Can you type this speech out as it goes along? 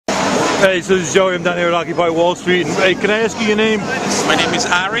Hey, so this is Joey. I'm down here at Occupy Wall Street. And, hey, can I ask you your name? My name is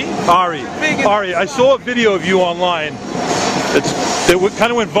Ari. Ari. Ari, I saw a video of you online that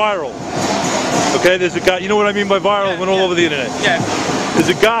kind of went viral. Okay, there's a guy, you know what I mean by viral? It went all over the internet. Yeah. There's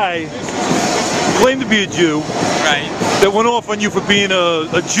a guy, claimed to be a Jew, right, that went off on you for being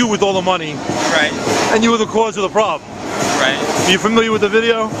a Jew with all the money. Right. And you were the cause of the problem. Right. Are you familiar with the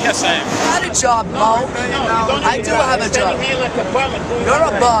video? Yes, I am. I had a job, Mo. I do have a job. You're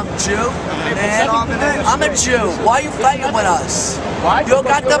a bum, Jew. Man, I'm a Jew. Why are you fighting with us? You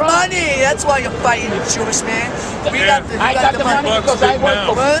got the money. That's why you're fighting, Jewish man. We got the, I got the money because I work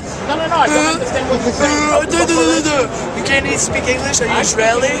for... What? No, I don't understand what you're saying. You can't even speak English? Are you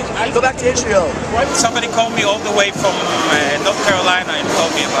Israeli? Go back to Israel. Somebody called me all the way from North Carolina and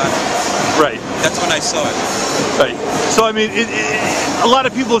told me about it. Right. That's when I saw it. Right. So, I mean, a lot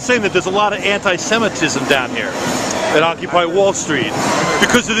of people are saying that there's a lot of anti-Semitism down here at Occupy Wall Street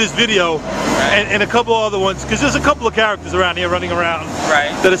because of this video, right, and a couple other ones, because there's a couple of characters around here running around,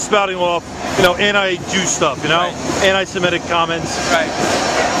 right, that are spouting off, you know, anti-Jew stuff, you know, right, anti-Semitic comments. Right.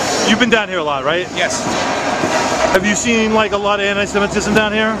 You've been down here a lot, right? Yes. Have you seen like a lot of anti-Semitism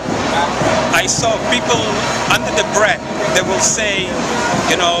down here? I saw people under the breath that will say,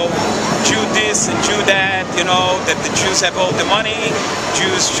 you know, Jew this and Jew that, you know, that the Jews have all the money,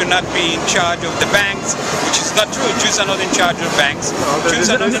 Jews should not be in charge of the banks, which is not true. Jews are not in charge of banks.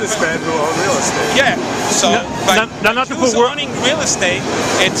 Jews are not businessmen who own real estate. Yeah, so not to Jews put owning real estate,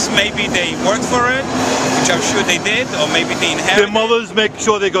 it's maybe they worked for it, which I'm sure they did, or maybe they inherited. Their mothers make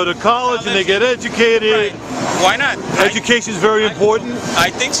sure they go to college and they get educated. Right. Why not? Education is very important. I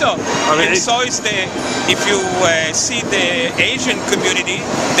think so. And so is the, if you see the Asian community,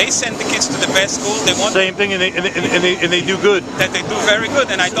 they send the kids to the best school. They want same thing, and they do good. That they do very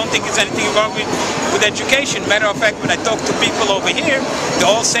good, and I don't think there's anything wrong with education. Matter of fact, when I talk to people over here, they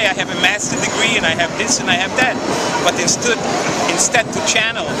all say I have a master's degree and I have this and I have that. But instead to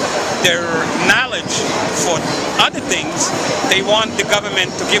channel their knowledge for other things, they want the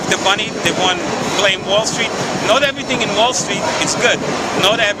government to give the money. They want to blame Wall Street. Not everything in Wall Street is good.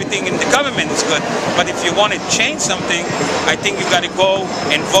 Not everything in the government is good. But if you want to change something, I think you got to go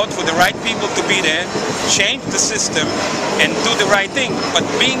and vote for the right people to be there, change the system, and do the right thing. But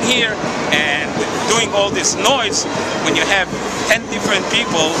being here and doing all this noise, when you have 10 different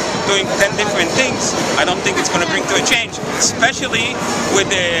people doing 10 different things, I don't think it's going to bring to a change, especially with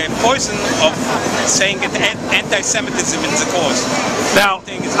the poison of saying that anti-Semitism is the cause. Now,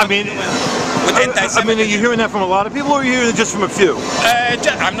 I mean, are you hearing that from a lot of people, or are you hearing it just from a few?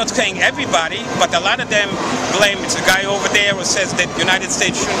 I'm not saying everybody, but a lot of them blame it's a guy over there who says that the United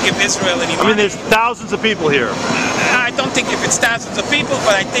States shouldn't give Israel any money. I mean, there's thousands of people here. I don't think if it's thousands of people,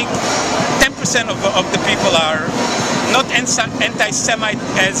 but I think 10% of the people are not anti-Semite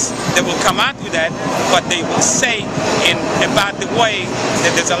as they will come out with that, but they will say about the way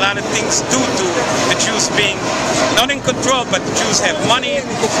that there's a lot of things due to the Jews being not in control, but the Jews have money,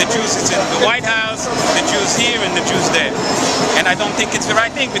 the Jews is in the White House, the Jews here and the Jews there. And I don't think it's the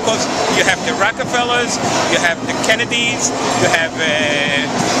right thing, because you have the Rockefellers, you have the Kennedys, you have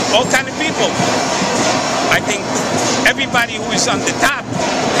all kind of people. I think everybody who is on the top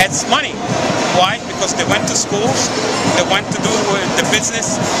has money. Why? Because they went to schools, they went to do the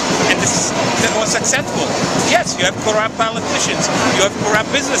business, and that was successful. Yes, you have corrupt politicians, you have corrupt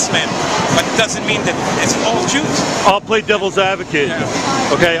businessmen, but it doesn't mean that it's all Jews. I'll play devil's advocate.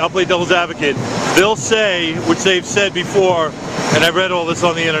 Yeah. Okay, I'll play devil's advocate. They'll say, which they've said before, and I've read all this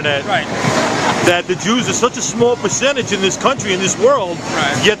on the internet, right, that the Jews are such a small percentage in this country, in this world,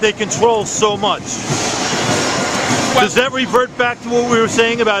 right, yet they control so much. Well, does that revert back to what we were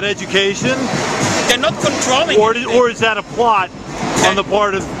saying about education? They're not controlling it. Or is that a plot on the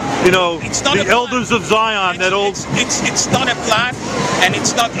part of, you know, the elders of Zion? It's not a plot, and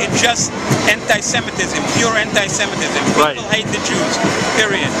it's just anti-Semitism, pure anti-Semitism. Right. People hate the Jews,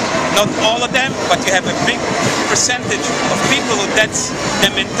 period. Not all of them, but you have a big percentage of people who that's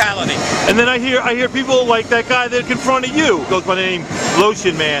their mentality. And then I hear people like that guy that confronted you, goes by the name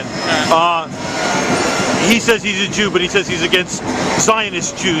Lotion Man. He says he's a Jew, but he says he's against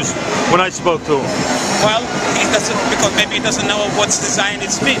Zionist Jews when I spoke to him. Well, he doesn't, because maybe he doesn't know what's the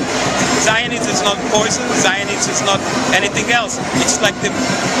Zionist mean. Zionist is not poison, Zionist is not anything else. It's like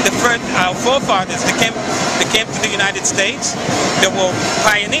our forefathers, they came to the United States, they were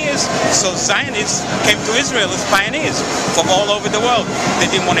pioneers, so Zionists came to Israel as pioneers from all over the world. They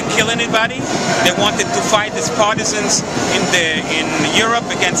didn't want to kill anybody, they wanted to fight as partisans in Europe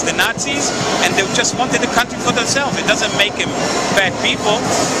against the Nazis, and they just wanted the country for themselves. It doesn't make them bad people,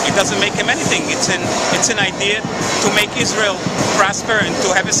 it doesn't make them anything. It's an It's an idea to make Israel prosper and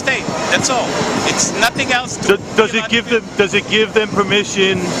to have a state. That's all. It's nothing else. Does it give them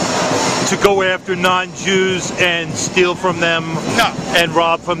permission to go after non-Jews and steal from them? No. And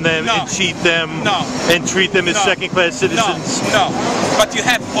rob from them? No. And cheat them? No. And treat them as No. second-class citizens? No. But you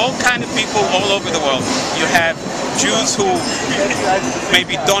have all kind of people all over the world. You have Jews who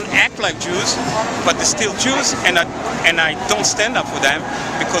maybe don't act like Jews, but they're still Jews, and I don't stand up for them,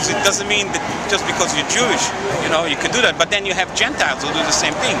 because it doesn't mean that just because you're Jewish, you can do that. But then you have Gentiles who do the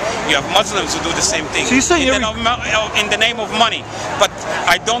same thing. You have Muslims who do the same thing. So you say in the name of money. But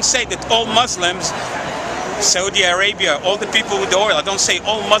I don't say that all Muslims, Saudi Arabia, all the people with the oil, I don't say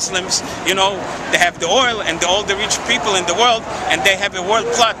all Muslims, they have the oil and all the rich people in the world, and they have a world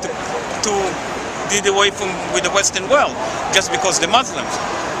plot to get away with the Western world just because they're Muslims.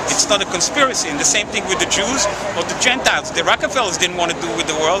 It's not a conspiracy. And the same thing with the Jews or the Gentiles. The Rockefellers didn't want to do with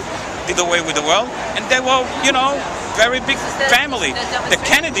the world, did away with the world, and they were, very big family. The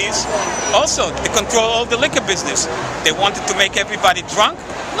Kennedys also, they control all the liquor business. They wanted to make everybody drunk?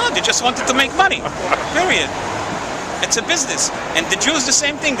 No, they just wanted to make money. Period. It's a business. And the Jews, the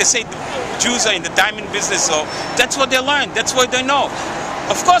same thing. They say the Jews are in the diamond business, so that's what they learned. That's what they know.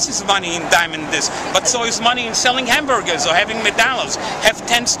 Of course it's money in diamond this, but so is money in selling hamburgers or having McDonald's. Have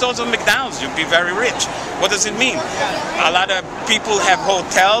 10 stores of McDonald's, you'll be very rich. What does it mean? A lot of people have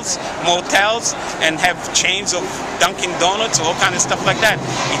hotels, motels, and have chains of Dunkin' Donuts, all kind of stuff like that.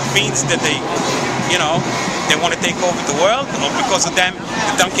 It means that they want to take over the world, or because of them,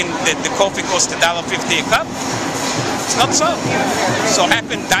 the coffee costs $1.50 a cup. It's not so. So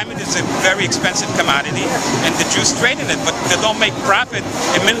diamond is a very expensive commodity, and the Jews trade in it, but they don't make profit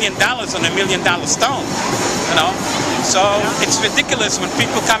 $1 million on $1 million stone. So it's ridiculous when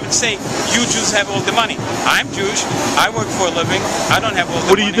people come and say, you Jews have all the money. I'm Jewish, I work for a living, I don't have all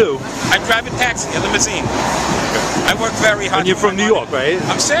the money. What do you do? I drive a taxi, a limousine. I work very hard. And you're from New York, right?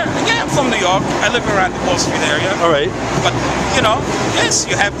 I'm from New York. I live around the Wall Street area. All right. But, yes,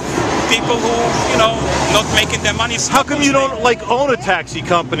 you have people who, not making their money. How come you don't, own a taxi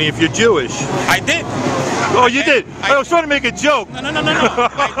company if you're Jewish? I did. Oh, you did? I was trying to make a joke. No.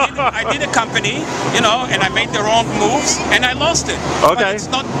 I did a company, and I made the wrong moves, and I lost it. Okay.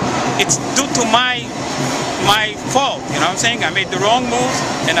 But it's due to my fault, you know what I'm saying? I made the wrong moves,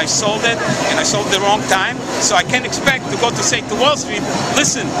 and I sold it, and I sold the wrong time, so I can't expect to go to Wall Street,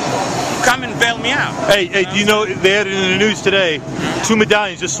 listen, come and bail me out. Hey, do you know, they had it in the news today, 2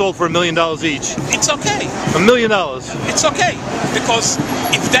 medallions just sold for $1 million each. It's okay. $1 million. It's okay, because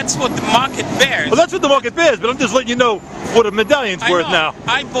if that's what the market bears... Well, that's what the market bears, but I'm just letting you know what a medallion's worth now.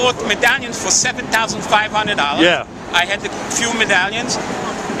 I bought medallions for $7,500. Yeah. I had a few medallions.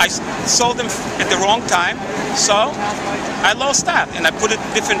 I sold them at the wrong time, so I lost that, and I put it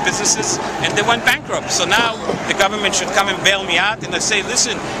in different businesses, and they went bankrupt. So now the government should come and bail me out, and I say,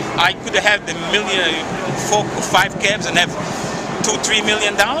 listen, I could have had the 4 or 5 cabs and have $2-3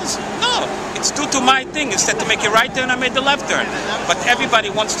 million. No, it's due to my thing. Instead to make a right turn, I made the left turn. But everybody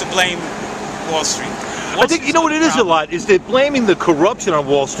wants to blame Wall Street. I think, you know what it is a lot, is they're blaming the corruption on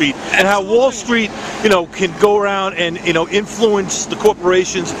Wall Street and how Wall Street, can go around and, influence the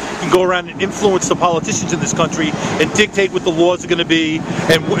corporations, can go around and influence the politicians in this country and dictate what the laws are going to be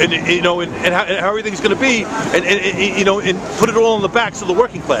and how everything's going to be and put it all on the backs of the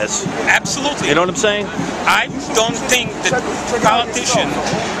working class. Absolutely. You know what I'm saying? I don't think that politicians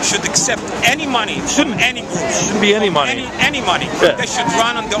should accept any money from any group. Shouldn't be any money. Any money. Yeah. They should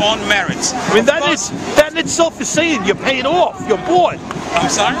run on their own merits. I mean, that in itself is saying you're paid off, you're bought. I'm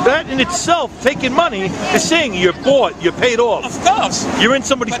sorry? That in itself, taking money, is saying you're bought, you're paid off. Of course. You're in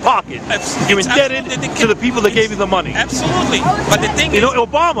somebody's pocket. You're indebted to the people that gave you the money. Absolutely. But the thing is...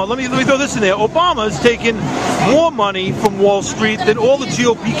 Obama, let me throw this in there. Obama's taken more money from Wall Street than all the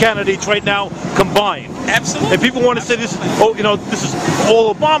GOP candidates right now combined. Absolutely. And people want to say this, this is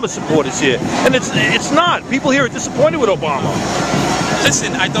all Obama supporters here. And it's not. People here are disappointed with Obama.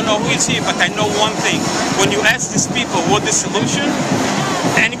 Listen, I don't know who is here, but I know one thing. When you ask these people what the solution,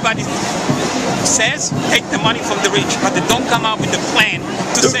 anybody says, take the money from the rich, but they don't come out with a plan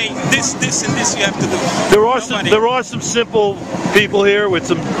to say this, and this you have to do. There are some simple people here with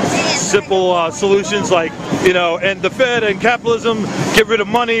some simple solutions, like end the Fed and capitalism, get rid of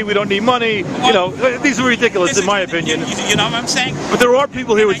money, we don't need money. These are ridiculous in my opinion. You know what I'm saying? But there are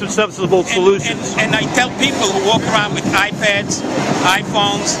people here with some sensible solutions. And I tell people who walk around with iPads,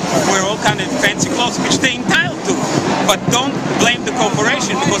 iPhones, wear all kind of fancy clothes, which they're entitled to. But don't blame the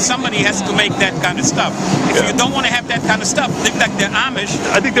corporation, because somebody has to make that kind of stuff. If you don't want to have that kind of stuff, live like the Amish.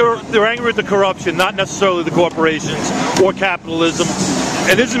 I think they're angry at the corruption, not necessarily the corporations or capitalism.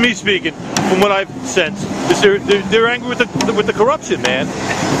 and this is me speaking, from what I've sensed, is they're angry with the corruption, man.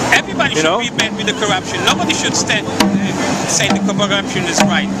 Everybody should be mad with the corruption. Nobody should say the corruption is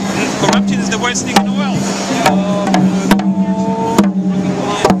right. Corruption is the worst thing in the world.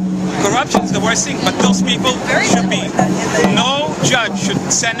 Corruption is the worst thing, but those people should be. No judge should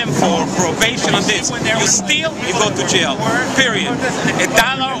send them for probation on this. You steal, you go to jail. Period.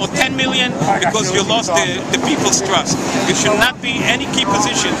 $1 or 10 million because you lost the people's trust. You should not be any key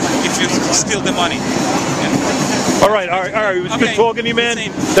position if you steal the money. All right. It was good talking to you, man.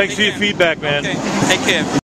 Thanks for your feedback, man. Okay. Take care.